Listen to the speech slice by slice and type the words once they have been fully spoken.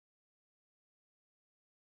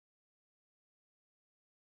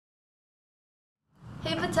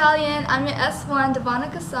Battalion, I'm your S1, Devana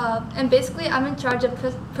Kasab, and basically I'm in charge of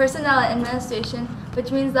personnel and administration, which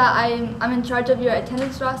means that I'm in charge of your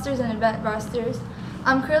attendance rosters and event rosters.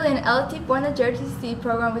 I'm currently in LT4 in the JROTC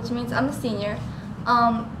program, which means I'm a senior.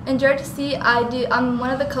 In JROTC, I'm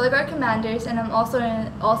one of the color guard commanders, and I'm also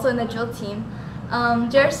in the drill team.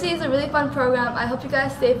 JROTC is a really fun program. I hope you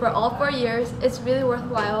guys stay for all 4 years. It's really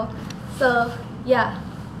worthwhile. So, yeah.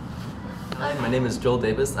 Hi, my name is Joel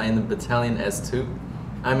Davis. I am the Battalion S2.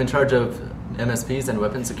 I'm in charge of MSPs and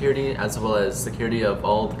weapon security, as well as security of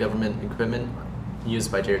all the government equipment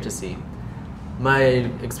used by JROTC. My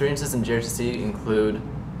experiences in JROTC include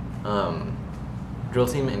drill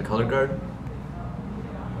team and color guard.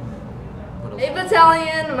 Hey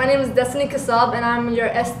Battalion, my name is Destiny Kasab and I'm your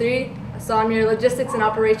S3, so I'm your Logistics and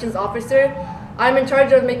Operations Officer. I'm in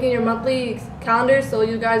charge of making your monthly calendar, so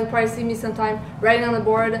you guys will probably see me sometime writing on the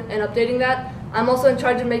board and updating that. I'm also in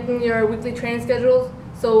charge of making your weekly training schedules,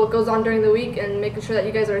 so what goes on during the week and making sure that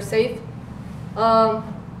you guys are safe. Also,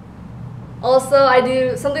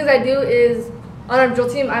 some things I do is unarmed drill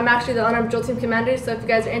team. I'm actually the unarmed drill team commander, so if you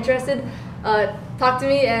guys are interested, talk to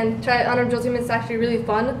me and try unarmed drill team. It's actually really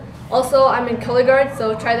fun. Also, I'm in color guard,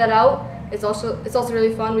 so try that out. It's also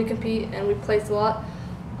really fun. We compete and we place a lot.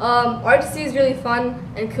 RTC is really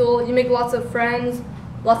fun and cool. You make lots of friends,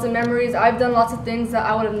 lots of memories. I've done lots of things that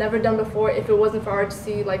I would have never done before if it wasn't for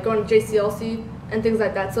RTC, like going to JCLC and things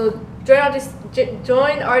like that. So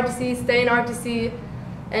join RTC, stay in RTC,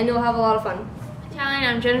 and you'll have a lot of fun. Battalion,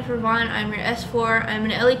 I'm Jennifer Vaughn. I'm your S4. I'm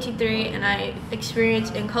an LET3 and I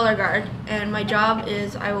experience in color guard. And my job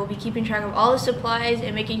is I will be keeping track of all the supplies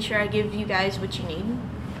and making sure I give you guys what you need.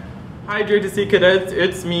 Hi JROTC cadets,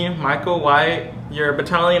 it's me, Michael White, your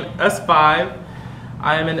Battalion S5.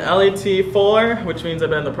 I'm an LET4, which means I've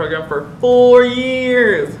been in the program for 4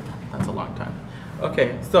 years. That's a long time.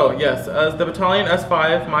 Okay, so yes, as the Battalion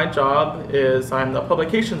S5, my job is I'm the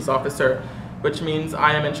publications officer, which means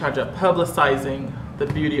I am in charge of publicizing the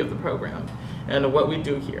beauty of the program and what we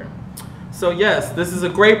do here. So yes, this is a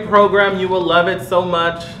great program. You will love it so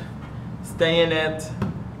much. Stay in it.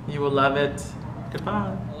 You will love it.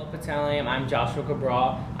 Goodbye. Hello Battalion, I'm Joshua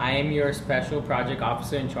Cabral. I am your Special Project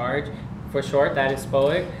Officer in Charge. For short, that is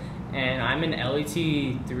SPOIC. And I'm in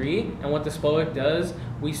LET3. And what the SPOIC does,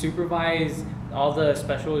 we supervise all the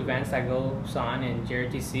special events that goes on in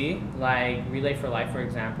JROTC, like Relay for Life, for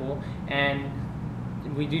example. And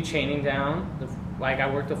we do chaining down. Like I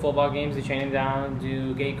work the football games, do chaining down,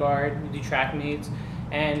 do gate guard, we do track meets.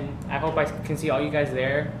 And I hope I can see all you guys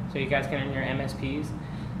there so you guys can earn your MSPs.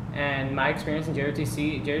 And my experience in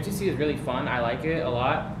JROTC is really fun. I like it a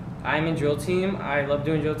lot. I'm in drill team. I love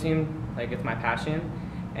doing drill team. Like it's my passion.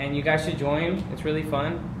 And you guys should join. It's really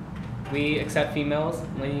fun. We accept females,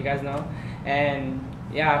 I'm letting you guys know. And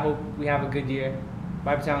yeah, I hope we have a good year.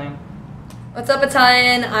 Bye Battalion. What's up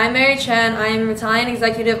Battalion? I'm Mary Chen. I am a Battalion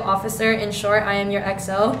Executive Officer. In short, I am your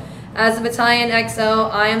XO. As a Battalion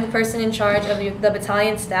XO, I am the person in charge of the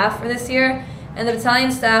Battalion staff for this year. And the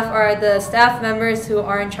Battalion staff are the staff members who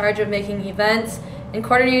are in charge of making events and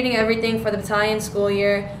coordinating everything for the Battalion school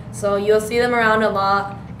year. So you'll see them around a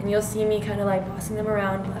lot, and you'll see me kind of like bossing them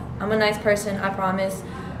around, but I'm a nice person, I promise.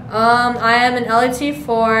 I am an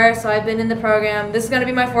LET4, so I've been in the program. This is going to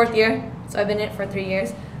be my 4th year, so I've been in it for 3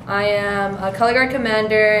 years. I am a color guard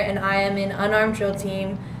commander, and I am in unarmed drill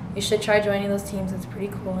team. You should try joining those teams. It's pretty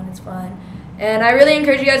cool and it's fun. And I really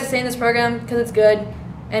encourage you guys to stay in this program because it's good,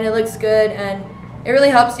 and it looks good, and it really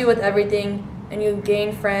helps you with everything, and you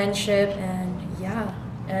gain friendship, and yeah,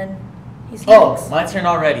 and he's Oh, my turn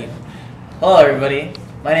already. Hello everybody.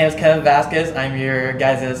 My name is Kevin Vasquez. I'm your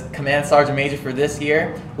guys' Command Sergeant Major for this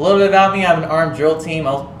year. A little bit about me, I'm an armed drill team,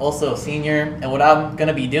 I'm also a senior, and what I'm going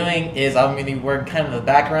to be doing is I'm going to be working kind of the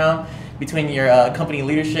background between your company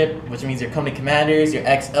leadership, which means your company commanders, your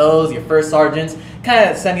XOs, your first sergeants,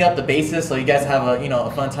 kind of setting up the basis so you guys have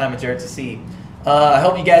a fun time at JROTC. I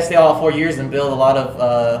hope you guys stay all 4 years and build a lot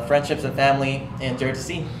of friendships and family in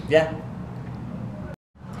JROTC. Yeah.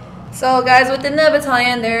 So guys, within the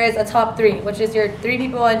battalion there is a top 3, which is your 3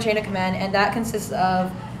 people in chain of command, and that consists of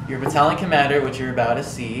your battalion commander, which you're about to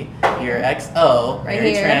see, your XO,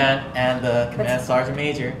 Mary Tran, and the command sergeant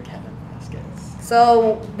major, Kevin Vasquez.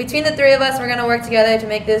 So between the 3 of us, we're gonna work together to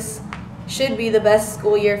make this should be the best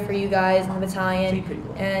school year for you guys in the battalion. Pretty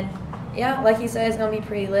cool. And yeah, like he said, it's gonna be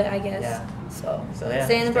pretty lit, I guess. Yeah. So yeah,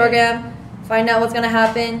 stay in the program, find out what's gonna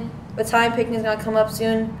happen. Battalion picking is gonna come up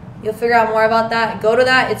soon. You'll figure out more about that. Go to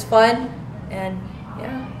that. It's fun. And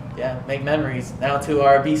yeah. Yeah, make memories. Now to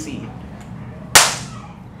our BC.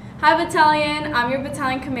 Hi Battalion, I'm your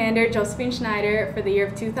Battalion Commander, Josephine Schneider, for the year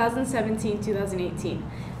of 2017-2018.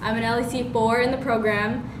 I'm an LET4 in the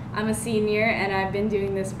program. I'm a senior and I've been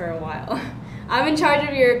doing this for a while. I'm in charge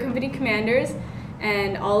of your company commanders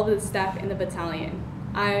and all of the staff in the battalion.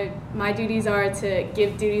 My duties are to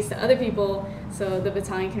give duties to other people so the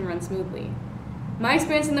battalion can run smoothly. My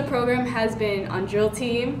experience in the program has been on drill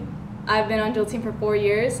team. I've been on drill team for 4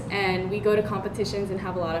 years and we go to competitions and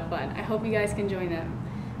have a lot of fun. I hope you guys can join them.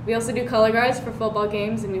 We also do color guards for football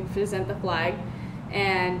games and we present the flag.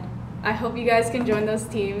 And I hope you guys can join those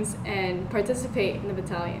teams and participate in the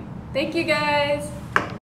battalion. Thank you guys!